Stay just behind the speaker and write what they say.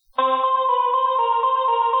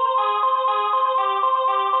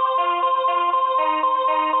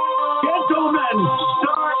gentlemen,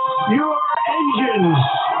 start your engines.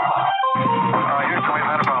 Houston, we've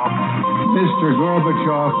had a problem. Mr.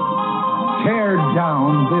 Gorbachev, tear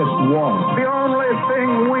down this wall. The only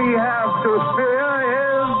thing we have to fear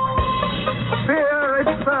is fear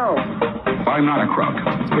itself. I'm not a crook.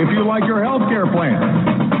 If you like your health care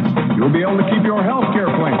plan, you'll be able to keep your health care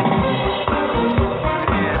plan.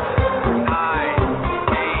 9, 8,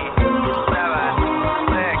 7,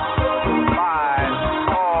 6, 5,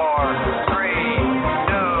 4, 3,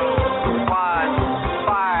 2, 1,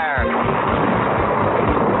 fire.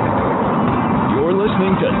 You're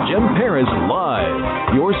listening to Jim Paris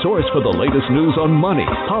Live, your source for the latest news on money,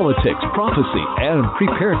 politics, prophecy, and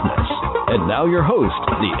preparedness. And now your host,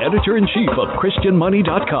 the editor-in-chief of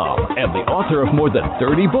ChristianMoney.com and the author of more than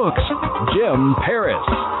 30 books, Jim Paris.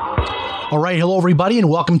 All right. Hello, everybody, and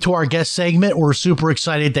welcome to our guest segment. We're super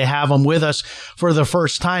excited to have him with us for the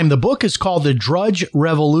first time. The book is called The Drudge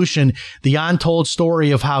Revolution, the untold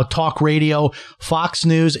story of how talk radio, Fox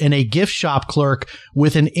News, and a gift shop clerk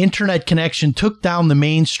with an internet connection took down the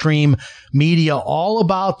mainstream media. All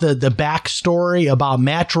about the backstory about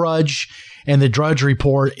Matt Drudge and the Drudge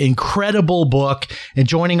Report. Incredible book. And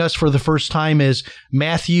joining us for the first time is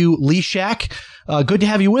Matthew Leshak. Good to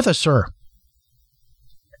have you with us, sir.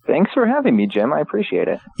 Thanks for having me, Jim. I appreciate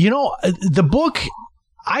it. You know, the book,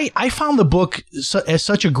 I found the book as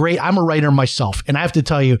such a great, I'm a writer myself, and I have to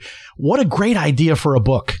tell you, what a great idea for a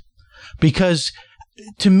book. Because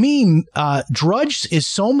to me, Drudge is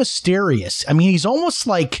so mysterious. I mean, he's almost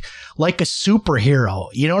like a superhero.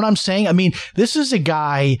 You know what I'm saying? I mean, this is a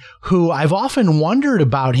guy who I've often wondered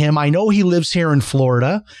about him. I know he lives here in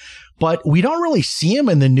Florida, but we don't really see him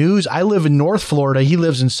in the news. I live in North Florida. He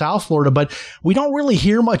lives in South Florida, but we don't really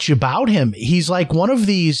hear much about him. He's like one of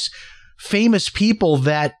these famous people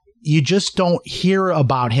that you just don't hear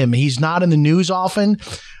about him. He's not in the news often.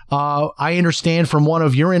 I understand from one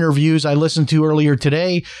of your interviews I listened to earlier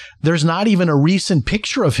today, there's not even a recent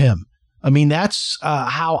picture of him. I mean, that's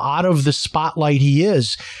how out of the spotlight he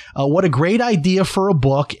is. What a great idea for a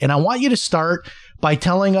book. And I want you to start by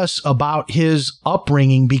telling us about his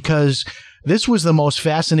upbringing, because this was the most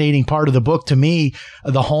fascinating part of the book to me.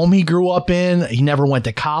 The home he grew up in, he never went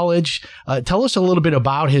to college. Tell us a little bit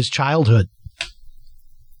about his childhood.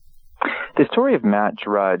 The story of Matt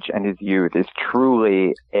Drudge and his youth is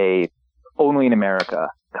truly a only in America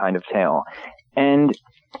kind of tale. And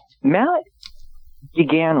Matt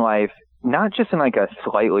began life not just in like a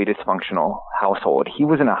slightly dysfunctional household. He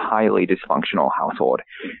was in a highly dysfunctional household.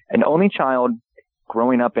 An only child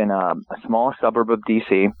growing up in a small suburb of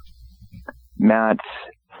D.C., Matt's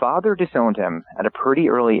father disowned him at a pretty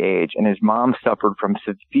early age, and his mom suffered from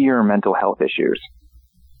severe mental health issues.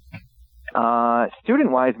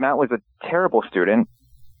 Student-wise, Matt was a terrible student.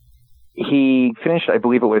 He finished, I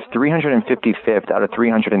believe it was 355th out of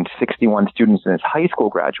 361 students in his high school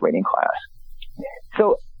graduating class.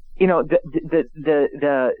 So, you know,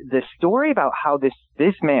 the story about how this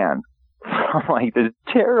man from like this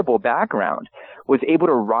terrible background was able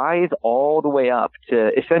to rise all the way up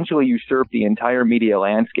to essentially usurp the entire media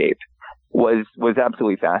landscape was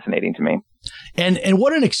absolutely fascinating to me. And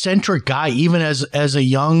what an eccentric guy, even as a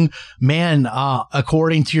young man.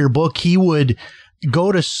 According to your book, he would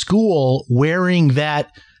go to school wearing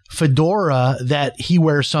that fedora that he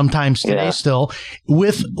wears sometimes today still,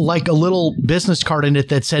 with like a little business card in it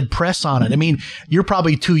that said press on it. I mean, you're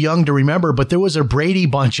probably too young to remember, but there was a Brady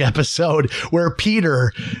Bunch episode where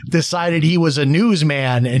Peter decided he was a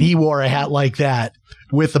newsman and he wore a hat like that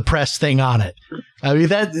with the press thing on it. I mean,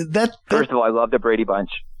 that First of all, I love the Brady Bunch.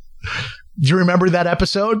 Do you remember that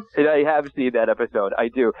episode? I have seen that episode. I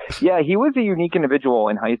do. Yeah, he was a unique individual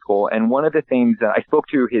in high school. And one of the things that I spoke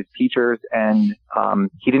to his teachers, and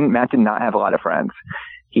Matt did not have a lot of friends.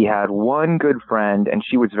 He had one good friend, and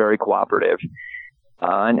she was very cooperative.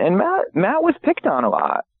 And Matt was picked on a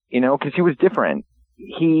lot, you know, because he was different.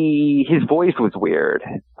 His voice was weird.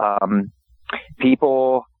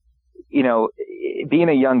 People, you know, being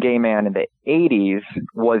a young gay man in the 80s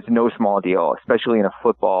was no small deal, especially in a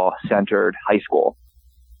football-centered high school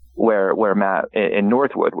where Matt, in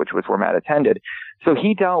Northwood, which was where Matt attended. So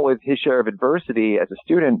he dealt with his share of adversity as a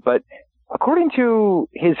student, but according to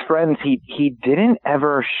his friends, he didn't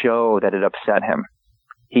ever show that it upset him.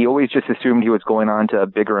 He always just assumed he was going on to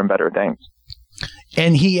bigger and better things.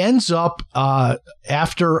 And he ends up,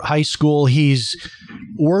 after high school, he's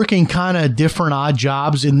working kind of different odd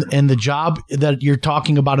jobs. And the job that you're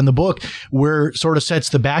talking about in the book, where sort of sets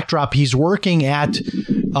the backdrop, he's working at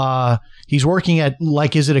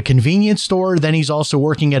like, is it a convenience store? Then he's also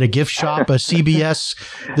working at a gift shop, the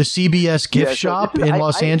CBS gift shop in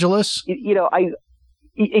Los Angeles.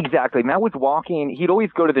 Exactly. Matt was walking. He'd always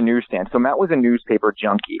go to the newsstand. So Matt was a newspaper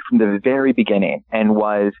junkie from the very beginning and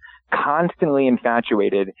was constantly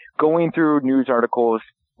infatuated, going through news articles,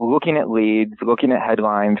 looking at leads, looking at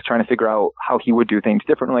headlines, trying to figure out how he would do things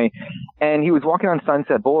differently. And he was walking on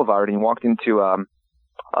Sunset Boulevard and he walked into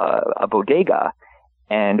a bodega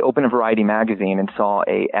and opened a Variety magazine and saw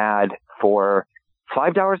a ad for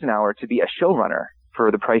 $5 an hour to be a showrunner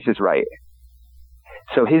for The Price is Right.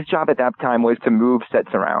 So his job at that time was to move sets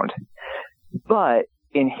around. But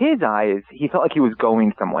in his eyes, he felt like he was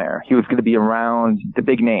going somewhere. He was going to be around the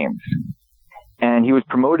big names. And he was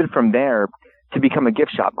promoted from there to become a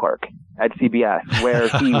gift shop clerk at CBS, where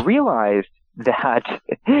he realized that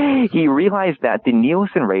the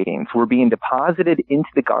Nielsen ratings were being deposited into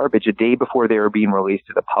the garbage a day before they were being released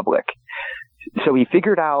to the public. So he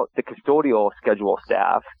figured out the custodial schedule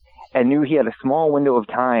staff and knew he had a small window of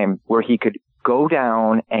time where he could go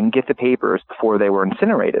down and get the papers before they were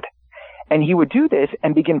incinerated. And he would do this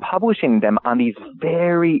and begin publishing them on these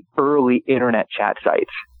very early internet chat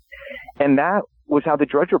sites. And that was how the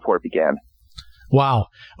Drudge Report began. Wow.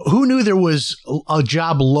 Who knew there was a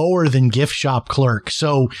job lower than gift shop clerk?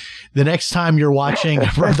 So the next time you're watching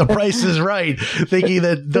The Price is Right, thinking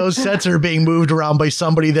that those sets are being moved around by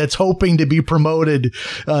somebody that's hoping to be promoted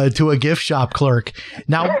to a gift shop clerk.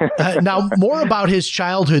 Now more about his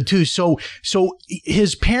childhood too. So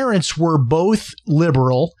his parents were both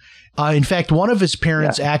liberal. In fact, one of his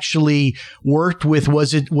parents actually worked with,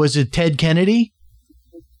 was it Ted Kennedy?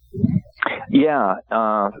 Yeah,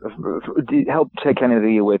 helped Ted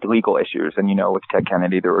Kennedy with legal issues, and with Ted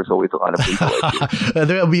Kennedy, there was always a lot of legal issues.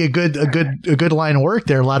 There'll be a good line of work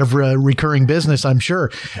there, a lot of recurring business, I'm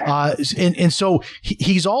sure. And so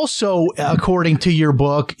he's also, according to your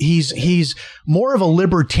book, he's more of a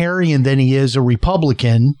libertarian than he is a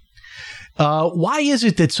Republican. Why is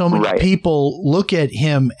it that so many people look at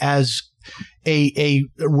him as a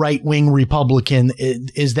right-wing Republican?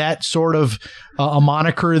 Is that sort of a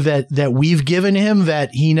moniker that we've given him that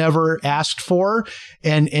he never asked for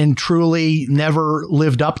and truly never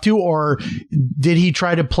lived up to? Or did he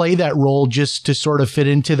try to play that role just to sort of fit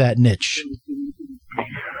into that niche?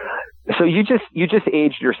 So you just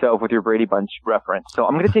aged yourself with your Brady Bunch reference. So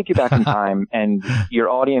I'm going to take you back in time, and your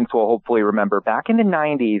audience will hopefully remember back in the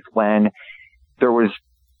 90s when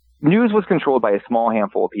news was controlled by a small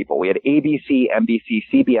handful of people. We had ABC, NBC,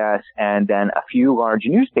 CBS, and then a few large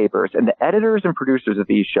newspapers. And the editors and producers of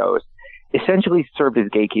these shows essentially served as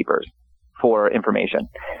gatekeepers for information.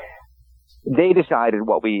 They decided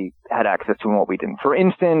what we had access to and what we didn't. For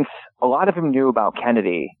instance, a lot of them knew about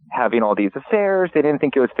Kennedy having all these affairs. They didn't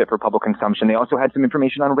think it was fit for public consumption. They also had some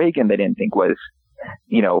information on Reagan they didn't think was,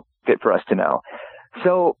 fit for us to know.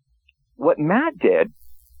 So what Matt did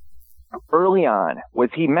early on was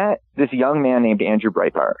he met this young man named Andrew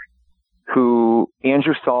Breitbart, who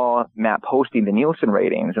Andrew saw Matt posting the Nielsen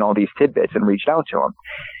ratings and all these tidbits and reached out to him.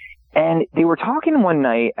 And they were talking one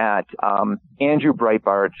night at Andrew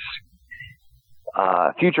Breitbart's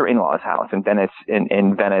future in-laws house in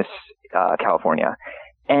Venice, California.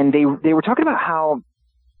 And they were talking about how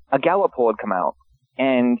a Gallup poll had come out,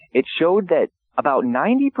 and it showed that about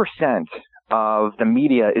 90% of the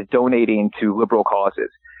media is donating to liberal causes,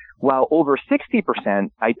 while over 60%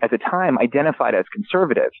 at the time identified as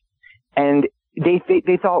conservative. And they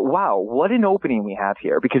thought, wow, what an opening we have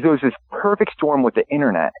here, because there was this perfect storm with the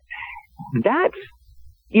internet. That's,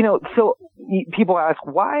 so people ask,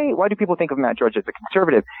 why do people think of Matt Drudge as a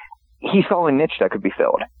conservative? He saw a niche that could be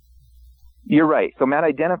filled. You're right. So Matt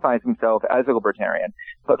identifies himself as a libertarian,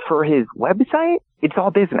 but for his website, it's all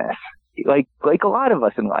business. Like a lot of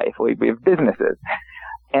us in life, we have businesses.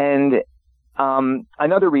 And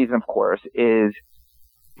another reason, of course, is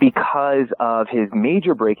because of his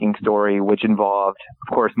major breaking story, which involved,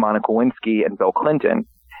 of course, Monica Lewinsky and Bill Clinton.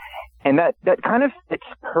 And that kind of fits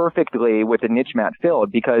perfectly with the niche Matt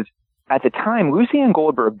filled, because at the time, Lucy Ann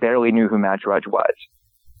Goldberg barely knew who Matt Drudge was.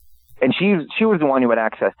 And she was the one who had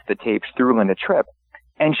access to the tapes through Linda Tripp.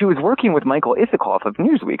 And she was working with Michael Isikoff of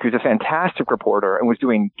Newsweek, who's a fantastic reporter and was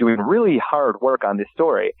doing really hard work on this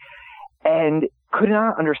story, and could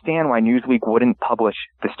not understand why Newsweek wouldn't publish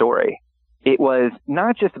the story. It was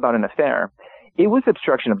not just about an affair. It was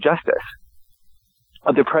obstruction of justice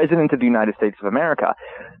of the President of the United States of America.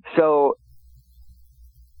 So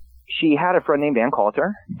she had a friend named Ann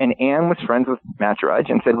Coulter, and Ann was friends with Matt Drudge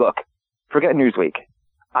and said, look, forget Newsweek.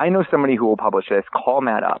 I know somebody who will publish this. Call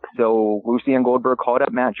Matt up. So Lucy Ann Goldberg called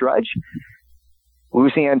up Matt Drudge.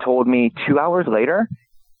 Lucy Ann told me 2 hours later,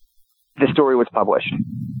 the story was published.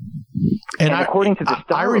 And according to the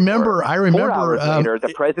Star I remember 4 hours later,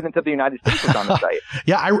 the President of the United States was on the site.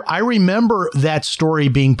 Yeah, I remember that story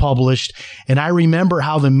being published, and I remember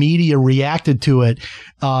how the media reacted to it.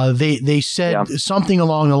 They said something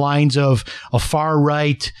along the lines of a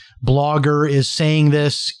far-right blogger is saying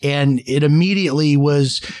this, and it immediately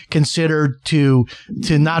was considered to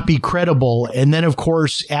not be credible. And then, of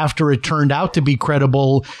course, after it turned out to be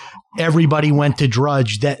credible, everybody went to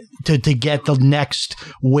Drudge to get the next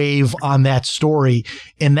wave on that story.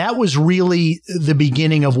 And that was really the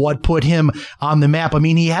beginning of what put him on the map. I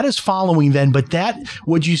mean, he had his following then, but that,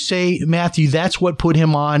 would you say, Matthew, that's what put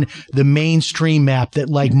him on the mainstream map, that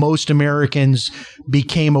like most Americans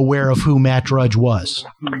became aware of who Matt Drudge was?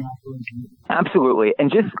 Absolutely.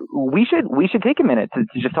 And we should take a minute to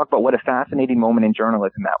just talk about what a fascinating moment in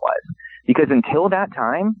journalism that was. Because until that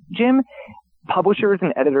time, Jim, publishers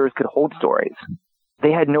and editors could hold stories.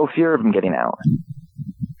 They had no fear of them getting out.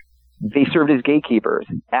 They served as gatekeepers.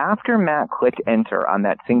 After Matt clicked enter on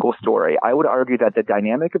that single story, I would argue that the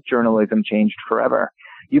dynamic of journalism changed forever.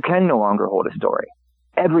 You can no longer hold a story.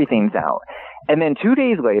 Everything's out. And then 2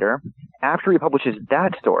 days later, after he publishes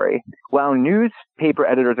that story, while newspaper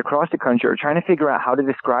editors across the country are trying to figure out how to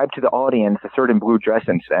describe to the audience a certain blue dress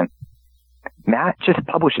incident, Matt just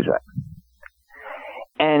publishes it.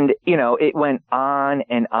 And, it went on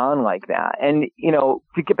and on like that. And,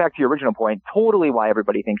 to get back to your original point, totally why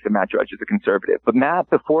everybody thinks that Matt Drudge is a conservative. But Matt,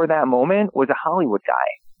 before that moment, was a Hollywood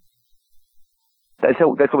guy.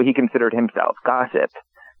 That's what he considered himself. Gossip,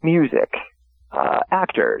 music,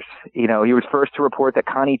 actors. He was first to report that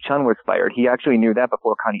Connie Chung was fired. He actually knew that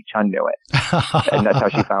before Connie Chung knew it. And that's how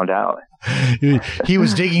she found out. He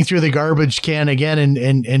was digging through the garbage can again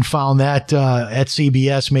and found that at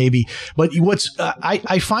CBS maybe. But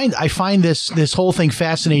I find this whole thing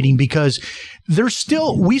fascinating because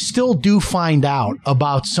we still do find out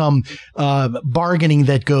about some bargaining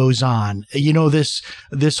that goes on.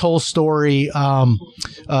 This whole story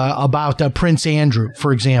about Prince Andrew,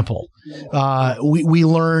 for example. We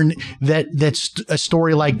learn that a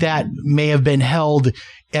story like that may have been held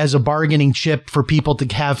as a bargaining chip for people to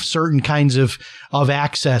have certain kinds of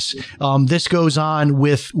access. This goes on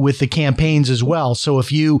with the campaigns as well. So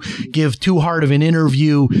if you give too hard of an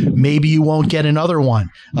interview, maybe you won't get another one,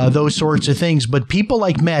 those sorts of things. But people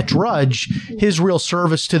like Matt Drudge, his real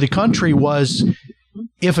service to the country was,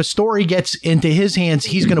 if a story gets into his hands,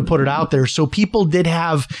 he's going to put it out there. So people did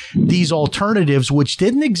have these alternatives, which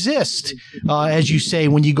didn't exist, as you say,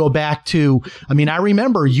 when you go back to, I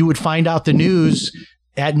remember you would find out the news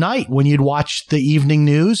at night when you'd watch the evening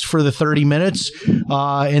news for the 30 minutes,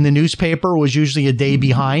 and the newspaper was usually a day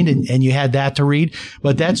behind, and you had that to read.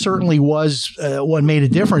 But that certainly was what made a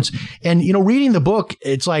difference. And, reading the book,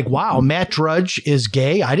 it's like, wow, Matt Drudge is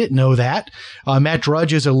gay. I didn't know that. Matt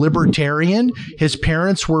Drudge is a libertarian. His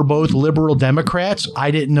parents were both liberal Democrats.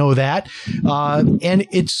 I didn't know that. And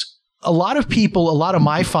it's a lot of people, a lot of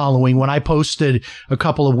my following, when I posted a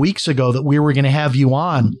couple of weeks ago that we were going to have you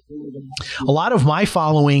on, a lot of my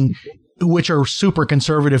following, which are super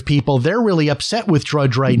conservative people, they're really upset with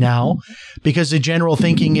Drudge right now because the general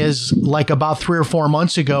thinking is, like about 3 or 4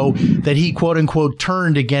 months ago, that he, quote unquote,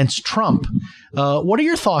 turned against Trump. What are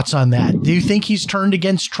your thoughts on that? Do you think he's turned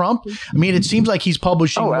against Trump? It seems like he's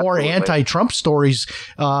publishing more anti-Trump stories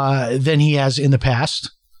than he has in the past.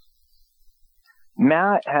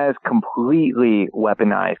 Matt has completely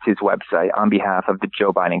weaponized his website on behalf of the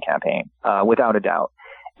Joe Biden campaign, without a doubt.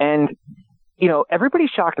 And,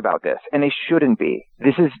 everybody's shocked about this, and they shouldn't be.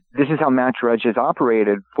 This is how Matt Drudge has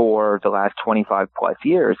operated for the last 25 plus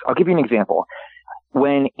years. I'll give you an example.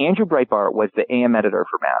 When Andrew Breitbart was the AM editor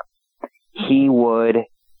for Matt, he would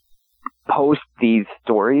post these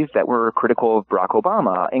stories that were critical of Barack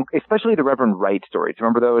Obama, and especially the Reverend Wright stories.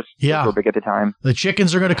 Remember those? Yeah. Those were big at the time. The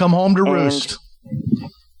chickens are going to come home to roost.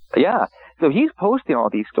 Yeah. So he's posting all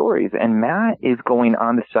these stories, and Matt is going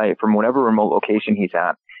on the site from whatever remote location he's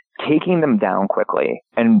at, taking them down quickly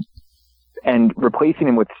and replacing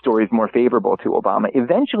them with stories more favorable to Obama.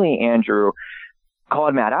 Eventually, Andrew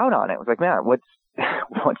called Matt out on it. It was like, Matt,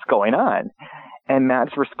 what's going on? And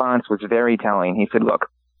Matt's response was very telling. He said, look,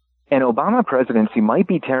 an Obama presidency might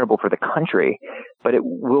be terrible for the country, but it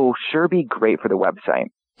will sure be great for the website.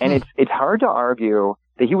 And it's hard to argue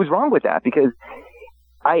that he was wrong with that, because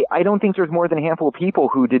I don't think there's more than a handful of people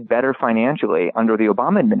who did better financially under the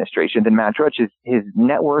Obama administration than Matt Drudge. His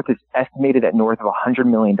net worth is estimated at north of $100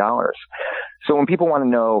 million. So when people want to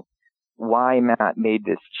know why Matt made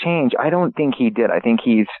this change, I don't think he did. I think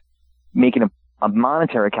he's making a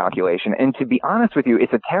monetary calculation. And to be honest with you,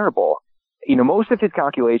 it's a terrible, most of his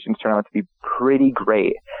calculations turn out to be pretty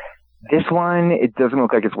great. this one, it doesn't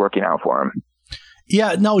look like it's working out for him.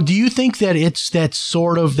 Yeah. No, do you think that it's that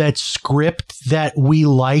sort of that script that we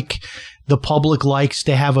like, the public likes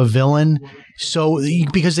to have a villain? So,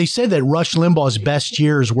 because they said that Rush Limbaugh's best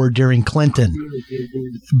years were during Clinton.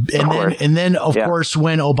 And then, of course,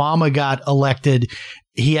 when Obama got elected,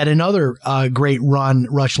 he had another great run,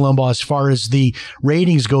 Rush Limbaugh, as far as the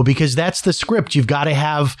ratings go, because that's the script. You've got to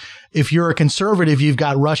have, if you're a conservative, you've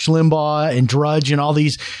got Rush Limbaugh and Drudge and all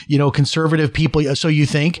these, conservative people. So you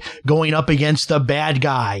think going up against the bad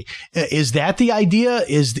guy. Is that the idea?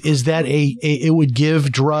 Is that it would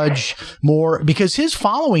give Drudge more, because his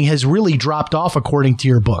following has really dropped off according to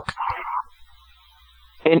your book.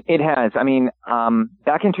 It has. I mean,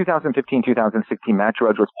 back in 2015, 2016, Matt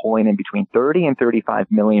Drudge was pulling in between 30 and 35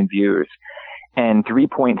 million views and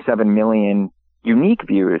 3.7 million unique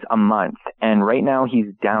views a month. And right now he's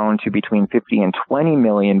down to between 50 and 20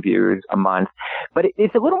 million views a month. But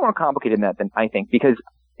it's a little more complicated than that, I think, because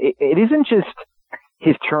it isn't just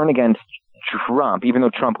his turn against Trump, even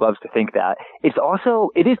though Trump loves to think that.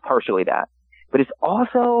 It is partially that, but it's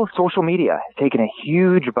also social media has taken a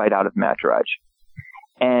huge bite out of Matt Drudge.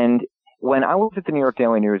 And when I was at the New York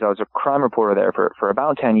Daily News, I was a crime reporter there for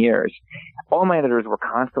about 10 years. All my editors were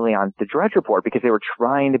constantly on the Drudge Report because they were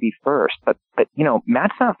trying to be first. But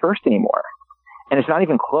Matt's not first anymore. And it's not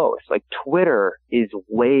even close. Like, Twitter is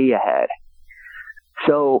way ahead.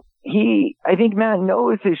 So I think Matt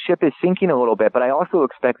knows his ship is sinking a little bit, but I also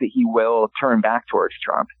expect that he will turn back towards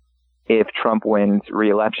Trump if Trump wins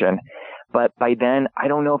re-election. But by then, I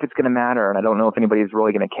don't know if it's going to matter, and I don't know if anybody's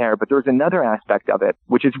really going to care. But there's another aspect of it,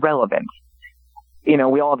 which is relevance. We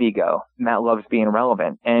all have ego. Matt loves being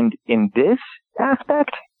relevant. And in this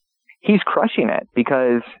aspect, he's crushing it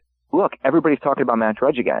because, look, everybody's talking about Matt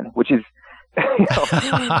Drudge again, which is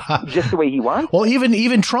just the way he wants. Well,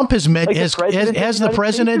 even Trump has the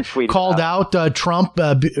president called out Trump.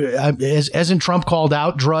 Hasn't Trump called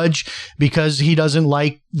out Drudge because he doesn't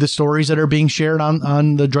like the stories that are being shared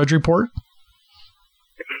on the Drudge Report?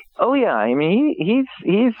 Oh yeah, I mean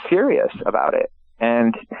he's furious about it,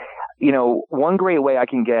 and one great way I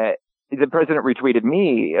can get. The president retweeted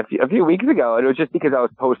me a few weeks ago, and it was just because I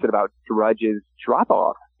was posted about Drudge's drop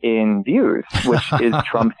off in views, which is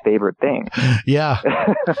Trump's favorite thing. Yeah.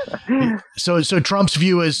 So Trump's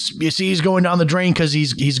view is, you see, he's going down the drain because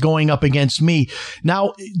he's going up against me.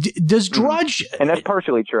 Now, does Drudge, and that's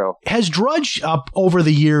partially true, has Drudge up over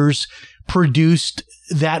the years produced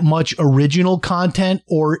that much original content,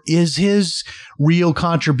 or is his real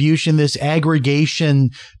contribution this aggregation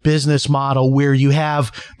business model where you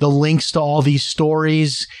have the links to all these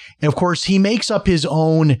stories? And of course, he makes up his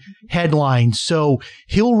own headlines. So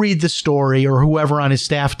he'll read the story, or whoever on his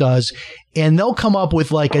staff does, and they'll come up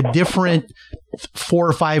with like a different 4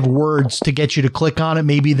 or 5 words to get you to click on it,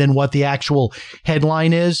 maybe than what the actual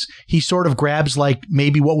headline is. He sort of grabs like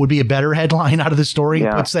maybe what would be a better headline out of the story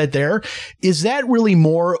and puts that there. Is that really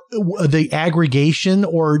more the aggregation,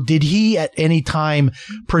 or did he at any time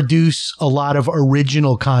produce a lot of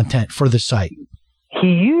original content for the site? He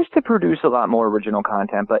used to produce a lot more original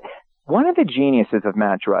content, but one of the geniuses of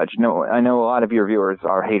Matt Drudge, I know a lot of your viewers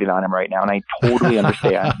are hating on him right now, and I totally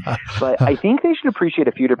understand, but I think they should appreciate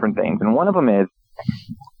a few different things. And one of them is,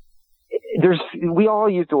 we all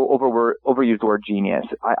used to overuse the word genius.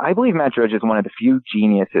 I believe Matt Drudge is one of the few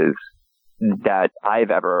geniuses that I've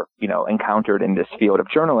ever, encountered in this field of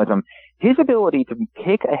journalism. His ability to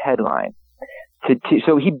pick a headline,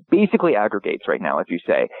 so he basically aggregates right now, as you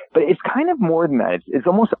say, but it's kind of more than that. It's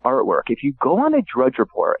almost artwork. If you go on a Drudge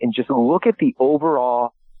Report and just look at the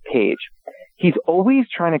overall page, he's always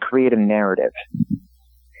trying to create a narrative.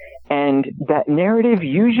 And that narrative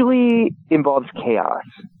usually involves chaos.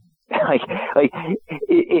 I'm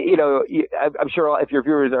sure if your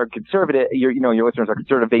viewers are conservative, your listeners are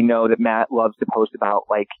conservative, they know that Matt loves to post about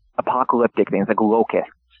like apocalyptic things like locusts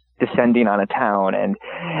descending on a town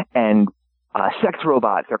and sex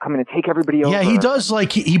robots are coming to take everybody over. Yeah, he does.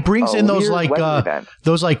 Like he brings in those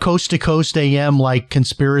coast to coast AM like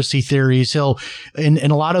conspiracy theories. And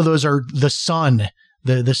a lot of those are the Sun.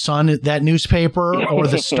 The Sun, that newspaper, or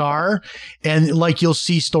the Star, and like you'll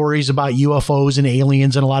see stories about UFOs and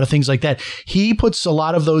aliens and a lot of things like that. He puts a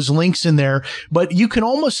lot of those links in there, but you can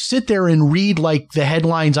almost sit there and read like the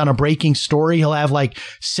headlines on a breaking story. He'll have like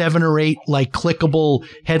 7 or 8 like clickable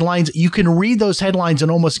headlines. You can read those headlines and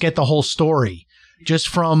almost get the whole story. just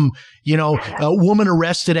from, a woman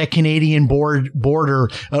arrested at Canadian border,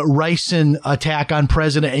 ricin attack on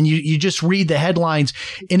president. And you just read the headlines.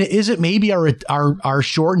 And is it maybe our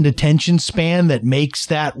shortened attention span that makes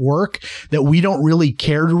that work, that we don't really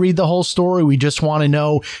care to read the whole story? We just want to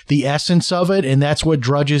know the essence of it. And that's what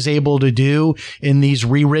Drudge is able to do in these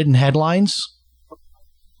rewritten headlines.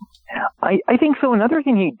 I think so. Another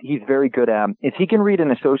thing he's very good at is he can read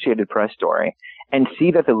an Associated Press story and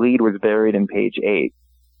see that the lead was buried in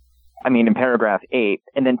in paragraph 8,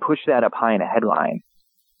 and then push that up high in a headline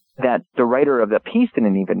that the writer of the piece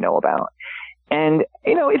didn't even know about. And,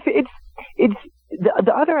 it's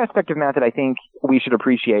the other aspect of Matt that I think we should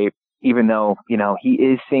appreciate, even though, he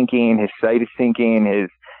is sinking, his site is sinking, his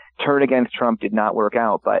turn against Trump did not work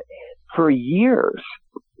out. But for years,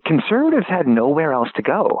 conservatives had nowhere else to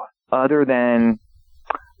go other than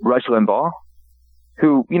Rush Limbaugh,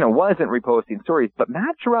 who, wasn't reposting stories. But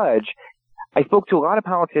Matt Drudge, I spoke to a lot of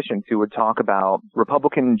politicians who would talk about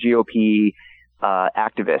Republican GOP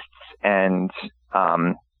activists and,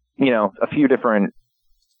 a few different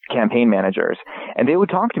campaign managers. And they would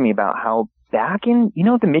talk to me about how back in,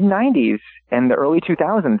 the mid-90s and the early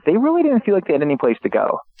 2000s, they really didn't feel like they had any place to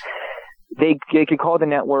go. They could call the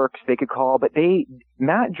networks, but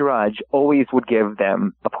Matt Drudge always would give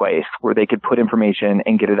them a place where they could put information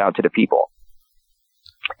and get it out to the people.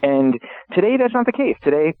 And today, that's not the case.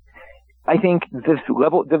 Today, I think this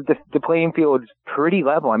level, the playing field is pretty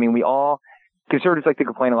level. I mean, conservatives like to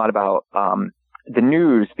complain a lot about the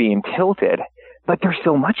news being tilted, but there's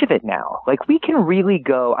so much of it now. Like, we can really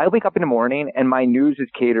go, I wake up in the morning and my news is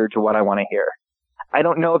catered to what I want to hear. I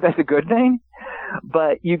don't know if that's a good thing,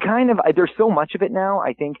 but there's so much of it now.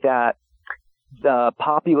 I think that the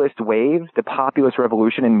populist wave, the populist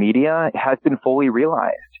revolution in media has been fully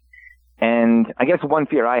realized. And I guess one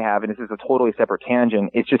fear I have, and this is a totally separate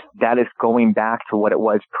tangent, is just that is going back to what it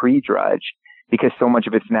was pre-Drudge, because so much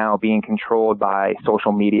of it's now being controlled by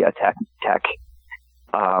social media tech,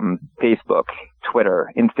 Facebook, Twitter,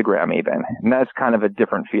 Instagram even. And that's kind of a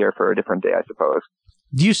different fear for a different day, I suppose.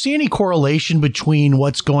 Do you see any correlation between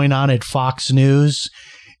what's going on at Fox News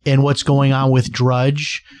and what's going on with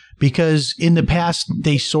Drudge? Because in the past,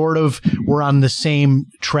 they sort of were on the same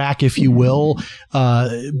track, if you will,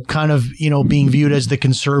 kind of, being viewed as the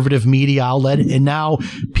conservative media outlet. And now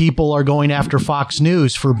people are going after Fox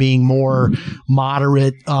News for being more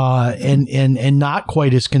moderate and not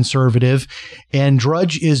quite as conservative. And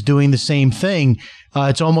Drudge is doing the same thing.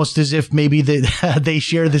 It's almost as if maybe they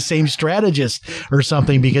share the same strategist or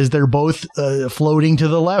something, because they're both floating to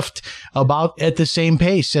the left about at the same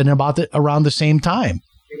pace and around the same time.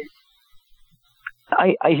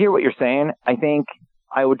 I hear what you're saying. I think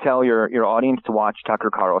I would tell your audience to watch Tucker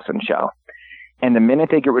Carlson's show. And the minute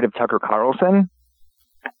they get rid of Tucker Carlson,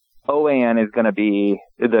 OAN is going to be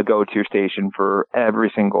the go-to station for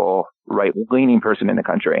every single right-leaning person in the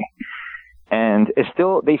country. And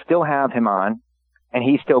they still have him on, and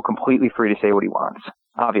he's still completely free to say what he wants,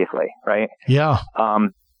 obviously, right? Yeah.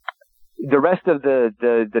 The rest of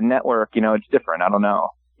the network, it's different. I don't know.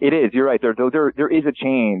 It is. You're right. There is a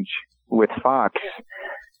change with Fox,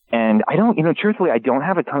 and I don't, truthfully, I don't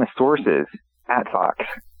have a ton of sources at Fox,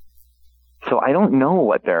 so I don't know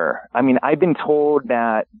what I've been told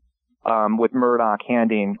that with Murdoch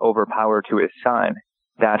handing over power to his son,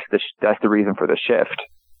 that's the reason for the shift.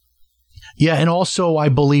 Yeah, and also I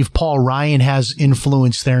believe Paul Ryan has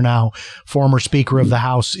influence there now. Former Speaker of the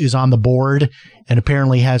House is on the board and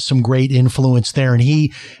apparently has some great influence there. And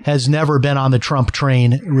he has never been on the Trump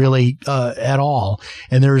train really at all.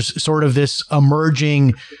 And there's sort of this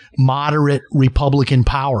emerging moderate Republican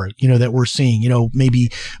power, that we're seeing.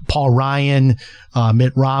 Maybe Paul Ryan,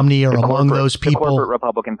 Mitt Romney are among those people. The corporate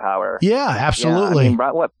Republican power. Yeah, absolutely.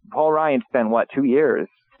 Yeah, Paul Ryan spent 2 years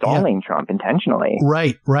stalling Trump intentionally.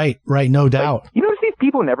 Right. No doubt. These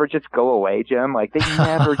people never just go away, Jim. Like, they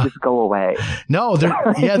never just go away. No,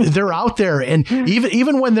 they're out there. And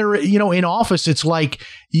even when they're, in office, it's like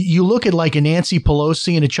you look at like a Nancy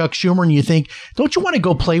Pelosi and a Chuck Schumer and you think, don't you want to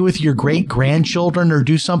go play with your great grandchildren or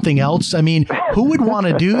do something else? I mean, who would want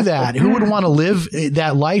to do that? Who would want to live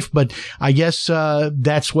that life? But I guess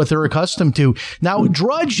that's what they're accustomed to. Now,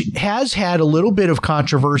 Drudge has had a little bit of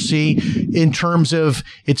controversy in terms of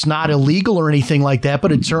it's not illegal or anything like that,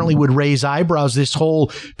 but it certainly would raise eyebrows. This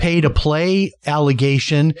whole pay to play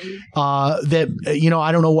allegation that,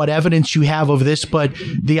 I don't know what evidence you have of this, but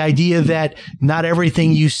the idea that not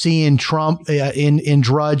everything you see in Trump, in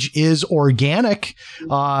Drudge is organic.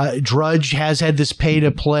 Drudge has had this pay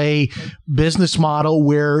to play business model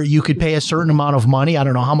where you could pay a certain amount of money. I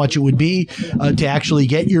don't know how much it would be to actually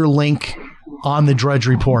get your link on the Drudge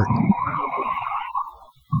Report.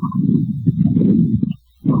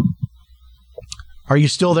 Are you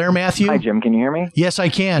still there, Matthew? Hi, Jim. Can you hear me? Yes, I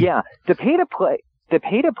can. Yeah. The pay to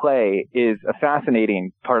play is a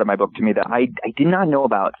fascinating part of my book to me that I did not know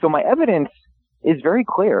about. So my evidence is very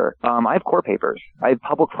clear. I have court papers. I have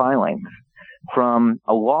public filings from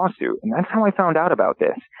a lawsuit, and that's how I found out about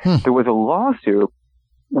this. There was a lawsuit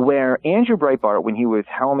where Andrew Breitbart, when he was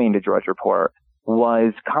helming the Drudge Report,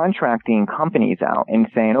 was contracting companies out and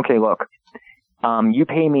saying, okay, look, you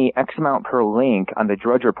pay me X amount per link on the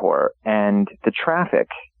Drudge Report, and the traffic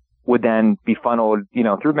would then be funneled,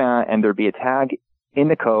 through Matt, and there'd be a tag in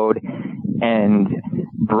the code, and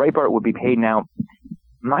Breitbart would be paid. Now,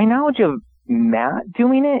 my knowledge of Matt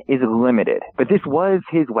doing it is limited, but this was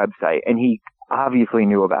his website, and he obviously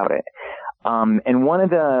knew about it. And one of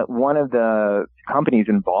the companies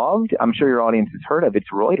involved, I'm sure your audience has heard of, it's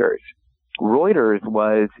Reuters. Reuters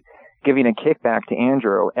was giving a kickback to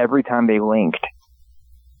Andrew every time Andrew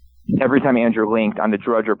linked on the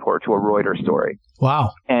Drudge Report to a Reuters story.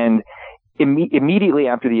 Wow. And immediately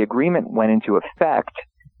after the agreement went into effect,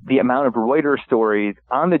 the amount of Reuters stories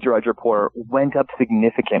on the Drudge Report went up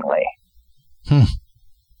significantly.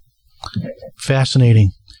 Fascinating.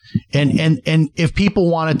 And if people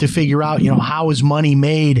wanted to figure out, how is money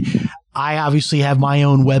made, I obviously have my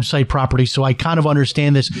own website property, so I kind of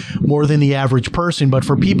understand this more than the average person. But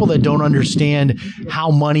for people that don't understand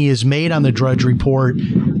how money is made on the Drudge Report,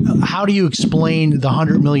 how do you explain the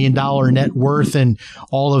 $100 million net worth and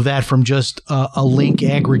all of that from just a link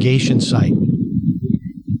aggregation site?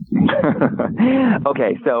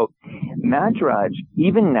 Okay, so Matt Drudge,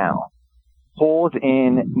 even now, pulls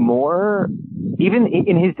in more, even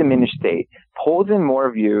in his diminished state, pulls in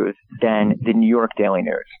more views than the New York Daily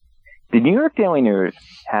News. The New York Daily News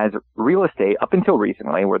has real estate up until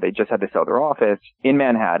recently, where they just had to sell their office in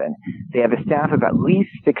Manhattan. They have a staff of at least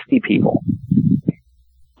 60 people.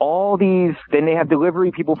 Then they have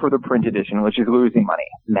delivery people for the print edition, which is losing money.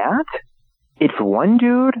 Matt, it's one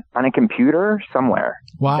dude on a computer somewhere.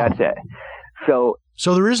 Wow. That's it.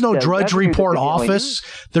 So there is no Drudge Report office.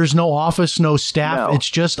 There's no office, no staff. No. It's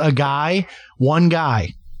just a guy, one guy.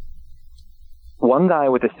 One guy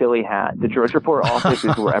with a silly hat. The Drudge Report office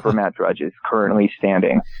is wherever Matt Drudge is currently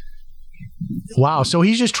standing. Wow. So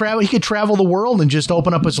he's just he could travel the world and just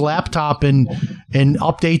open up his laptop and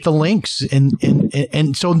update the links.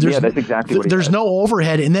 And so there's, that's exactly what he there's does. no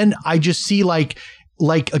overhead. And then I just see like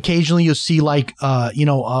occasionally you'll see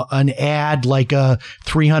an ad, like a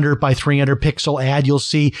 300 by 300 pixel ad you'll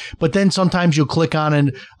see, but then sometimes you'll click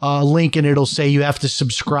on a link and it'll say you have to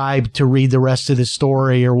subscribe to read the rest of the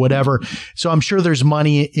story or whatever. So I'm sure there's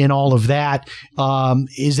money in all of that.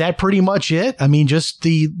 Is that pretty much it? I mean, just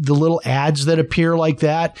the little ads that appear like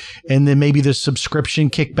that, and then maybe the subscription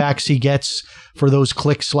kickbacks he gets for those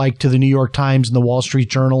clicks, like to the New York Times and the Wall Street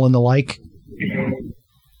Journal and the like.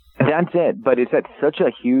 That's it, but it's at such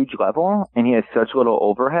a huge level, and he has such little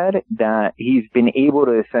overhead that he's been able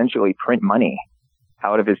to essentially print money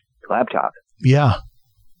out of his laptop. Yeah.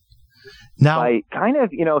 Now, by kind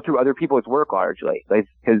of, through other people's work largely,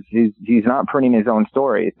 because he's not printing his own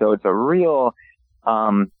stories, so it's a real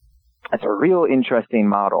interesting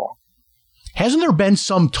model. Hasn't there been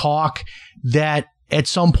some talk that at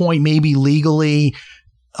some point, maybe legally,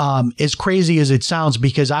 as crazy as it sounds,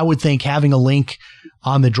 because I would think having a link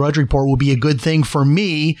on the Drudge Report will be a good thing for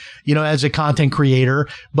me, as a content creator,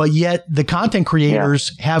 but yet the content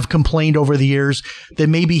creators have complained over the years that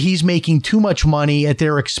maybe he's making too much money at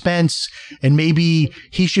their expense and maybe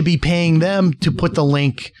he should be paying them to put the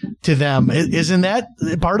link to them. Isn't that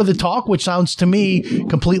part of the talk, which sounds to me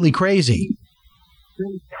completely crazy?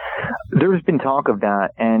 There's been talk of that,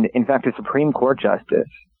 and in fact, a Supreme Court justice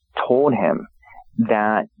told him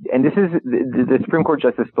that, and this is the Supreme Court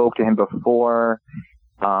justice spoke to him before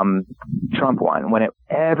Trump won, when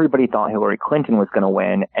everybody thought Hillary Clinton was going to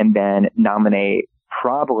win and then nominate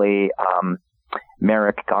probably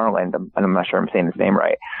Merrick Garland. I'm not sure I'm saying his name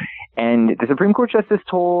right. And the Supreme Court justice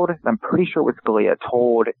told, I'm pretty sure it was Scalia,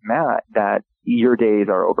 told Matt that your days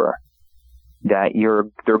are over. That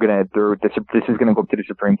this is going to go up to the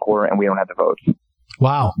Supreme Court and we don't have the votes.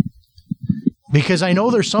 Wow. Because I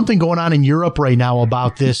know there's something going on in Europe right now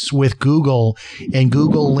about this with Google and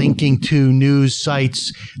Google linking to news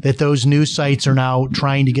sites, that those news sites are now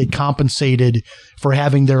trying to get compensated for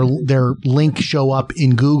having their link show up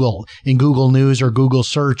in Google News or Google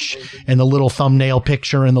search, and the little thumbnail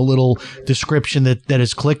picture and the little description that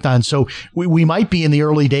is clicked on. So we might be in the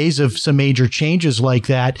early days of some major changes like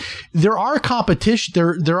that. There are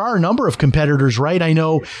competition. There are a number of competitors, right? I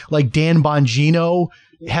know like Dan Bongino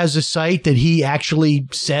has a site that he actually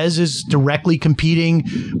says is directly competing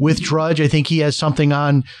with Drudge. I think he has something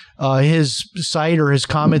on his site or his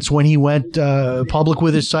comments when he went public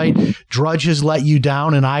with his site. Drudge has let you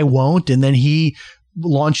down and I won't. And then he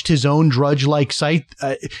launched his own Drudge-like site.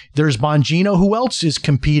 There's Bongino. Who else is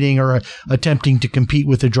competing or attempting to compete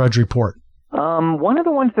with the Drudge Report? One of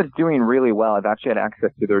the ones that's doing really well, I've actually had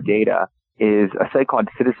access to their data, is a site called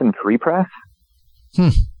Citizen Free Press.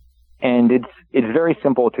 And it's very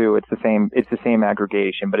simple too. It's the same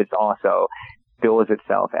aggregation, but it's also bills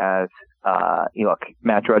itself as look,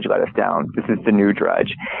 Matt Drudge let us down. This is the new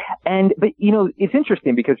Drudge. But it's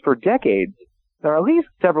interesting because for decades, or at least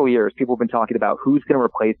several years, people have been talking about who's going to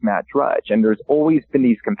replace Matt Drudge, and there's always been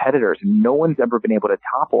these competitors, and no one's ever been able to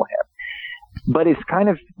topple him. But it's kind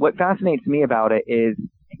of what fascinates me about it is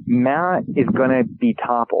Matt is going to be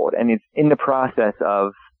toppled, and it's in the process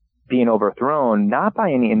of being overthrown, not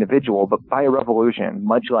by any individual, but by a revolution,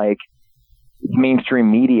 much like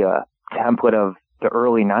mainstream media template of the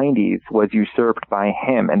early 90s was usurped by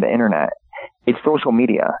him and the internet. It's social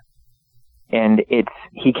media, and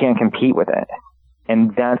he can't compete with it.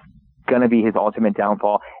 And that's going to be his ultimate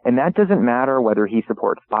downfall. And that doesn't matter whether he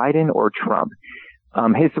supports Biden or Trump.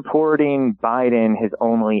 His supporting Biden has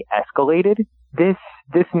only escalated this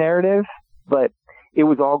narrative, but it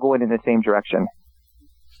was all going in the same direction.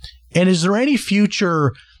 And is there any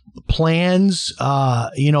future plans,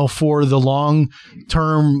 for the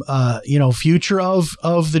long-term, future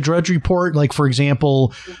of the Drudge Report? Like, for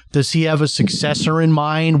example, does he have a successor in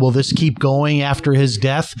mind? Will this keep going after his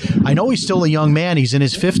death? I know he's still a young man. He's in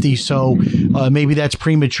his 50s, so maybe that's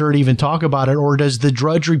premature to even talk about it. Or does the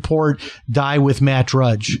Drudge Report die with Matt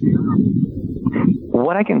Drudge?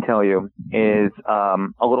 What I can tell you is a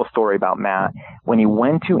little story about Matt. When he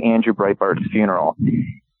went to Andrew Breitbart's funeral,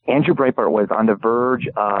 Andrew Breitbart was on the verge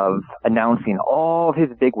of announcing all of his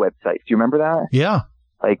big websites. Do you remember that? Yeah.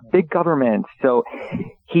 Like big government. So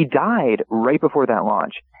he died right before that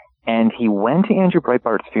launch. And he went to Andrew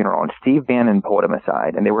Breitbart's funeral, and Steve Bannon pulled him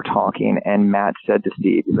aside, and they were talking, and Matt said to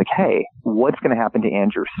Steve, he's like, hey, what's going to happen to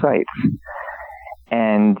Andrew's sites?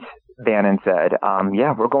 And Bannon said,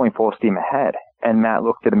 yeah, we're going full steam ahead. And Matt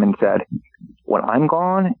looked at him and said, when I'm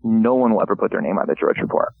gone, no one will ever put their name on the Drudge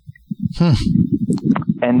Report.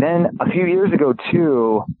 And then a few years ago,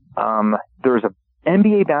 too, there was an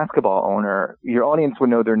NBA basketball owner. Your audience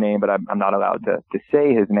would know their name, but I'm not allowed to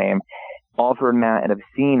say his name. Offered Matt an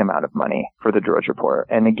obscene amount of money for the Drudge Report.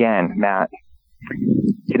 And again, Matt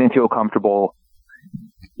didn't feel comfortable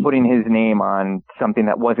putting his name on something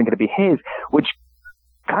that wasn't going to be his, which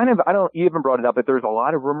kind of, you even brought it up, but there's a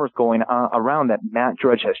lot of rumors going around that Matt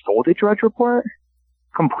Drudge has sold the Drudge Report.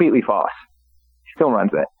 Completely false. Still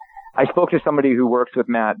runs it. I spoke to somebody who works with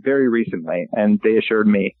Matt very recently, and they assured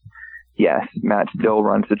me, yes, Matt still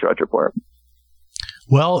runs the Drudge Report.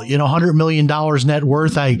 Well, $100 million net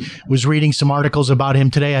worth. I was reading some articles about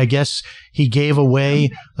him today. I guess he gave away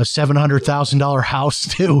a $700,000 house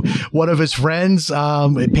to one of his friends.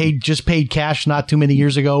 It paid cash not too many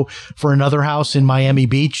years ago for another house in Miami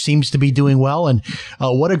Beach. Seems to be doing well. And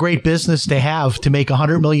what a great business to have to make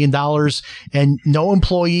 $100 million and no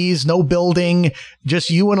employees, no building, just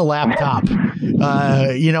you and a laptop.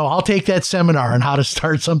 I'll take that seminar on how to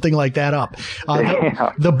start something like that up.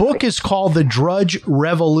 The book is called The Drudge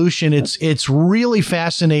Revolution. It's really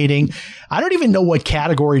fascinating. I don't even know what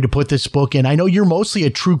category to put this book in. I know you're mostly a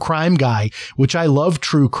true crime guy, which I love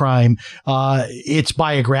true crime. It's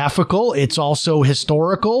biographical. It's also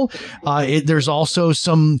historical. There's also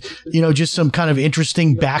some, just some kind of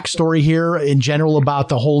interesting backstory here in general about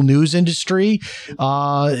the whole news industry.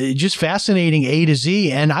 Just fascinating A to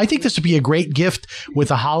Z. And I think this would be a great gift with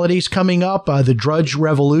the holidays coming up. The Drudge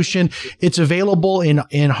Revolution. It's available in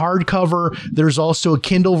hardcover. There's also a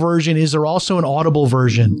Kindle version. Is there also an Audible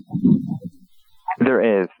version?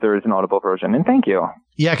 There is an Audible version, and thank you.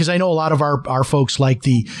 Yeah, because I know a lot of our folks like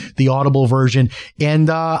the Audible version. And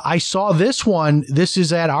I saw this one. This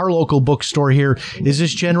is at our local bookstore here. Is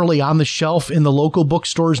this generally on the shelf in the local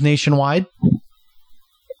bookstores nationwide?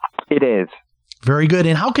 It is. Very good.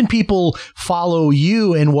 And how can people follow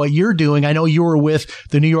you and what you're doing? I know you were with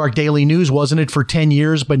the New York Daily News, wasn't it, for 10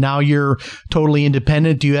 years, but now you're totally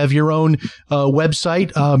independent. Do you have your own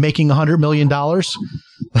website making $100 million? Oh,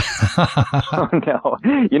 no.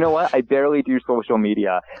 You know what? I barely do social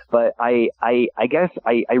media, but I guess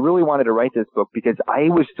I really wanted to write this book because I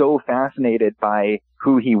was so fascinated by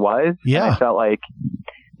who he was. Yeah. I felt like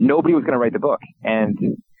nobody was going to write the book. And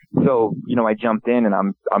So, I jumped in, and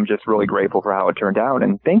I'm just really grateful for how it turned out.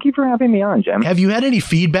 And thank you for having me on, Jim. Have you had any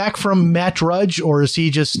feedback from Matt Drudge, or is he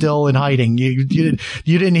just still in hiding? You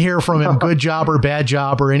didn't hear from him, good job or bad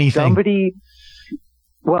job or anything?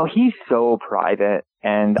 Well, he's so private,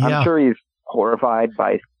 and I'm sure he's horrified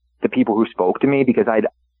by the people who spoke to me, because I had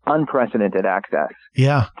unprecedented access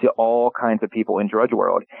to all kinds of people in Drudge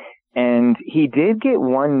world. And he did get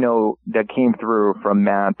one note that came through from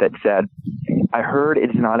Matt that said, "I heard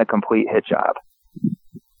it's not a complete hit job."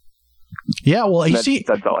 Yeah, well,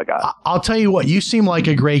 that's all I got. I'll tell you what, you seem like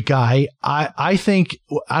a great guy. I think,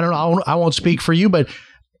 I don't know, I won't speak for you, but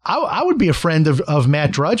I would be a friend of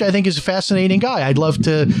Matt Drudge. I think he's a fascinating guy. I'd love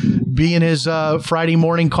to be in his Friday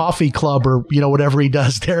morning coffee club, or whatever he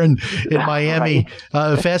does there in Miami.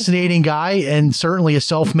 Right. Fascinating guy, and certainly a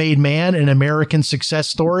self-made man, an American success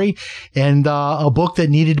story, and a book that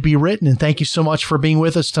needed to be written. And thank you so much for being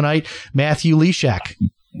with us tonight, Matthew Leshak.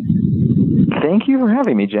 Thank you for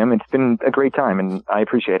having me, Jim. It's been a great time, and I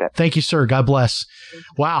appreciate it. Thank you, sir. God bless.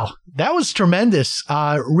 Wow, that was tremendous.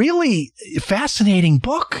 Really fascinating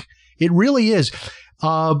book. It really is.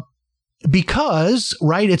 Because,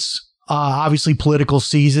 right, it's obviously political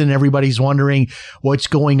season. Everybody's wondering what's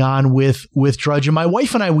going on with Drudge. And my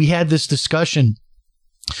wife and I, we had this discussion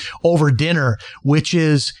over dinner, which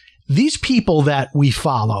is these people that we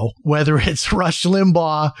follow, whether it's Rush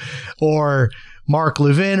Limbaugh or Mark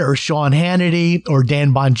Levin or Sean Hannity or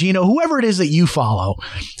Dan Bongino, whoever it is that you follow,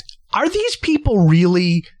 are these people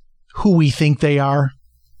really who we think they are?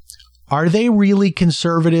 Are they really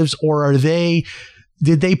conservatives, or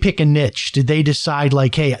did they pick a niche? Did they decide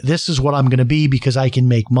like, hey, this is what I'm going to be because I can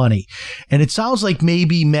make money? And it sounds like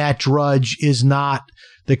maybe Matt Drudge is not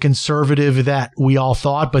the conservative that we all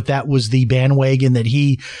thought, but that was the bandwagon that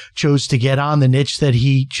he chose to get on, the niche that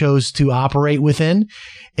he chose to operate within.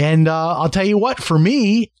 And I'll tell you what, for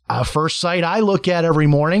me, first site I look at every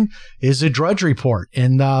morning is a Drudge Report,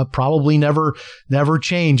 and probably never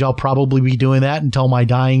change. I'll probably be doing that until my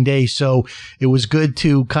dying day. So it was good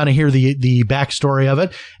to kind of hear the backstory of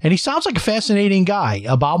it. And he sounds like a fascinating guy,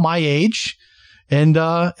 about my age. And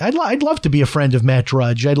I'd love to be a friend of Matt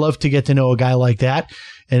Drudge. I'd love to get to know a guy like that.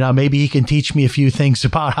 And maybe he can teach me a few things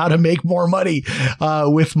about how to make more money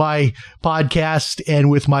with my podcast and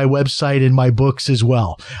with my website and my books as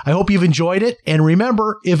well. I hope you've enjoyed it. And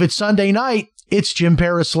remember, if it's Sunday night, it's Jim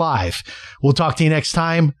Paris Live. We'll talk to you next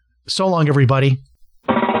time. So long, everybody.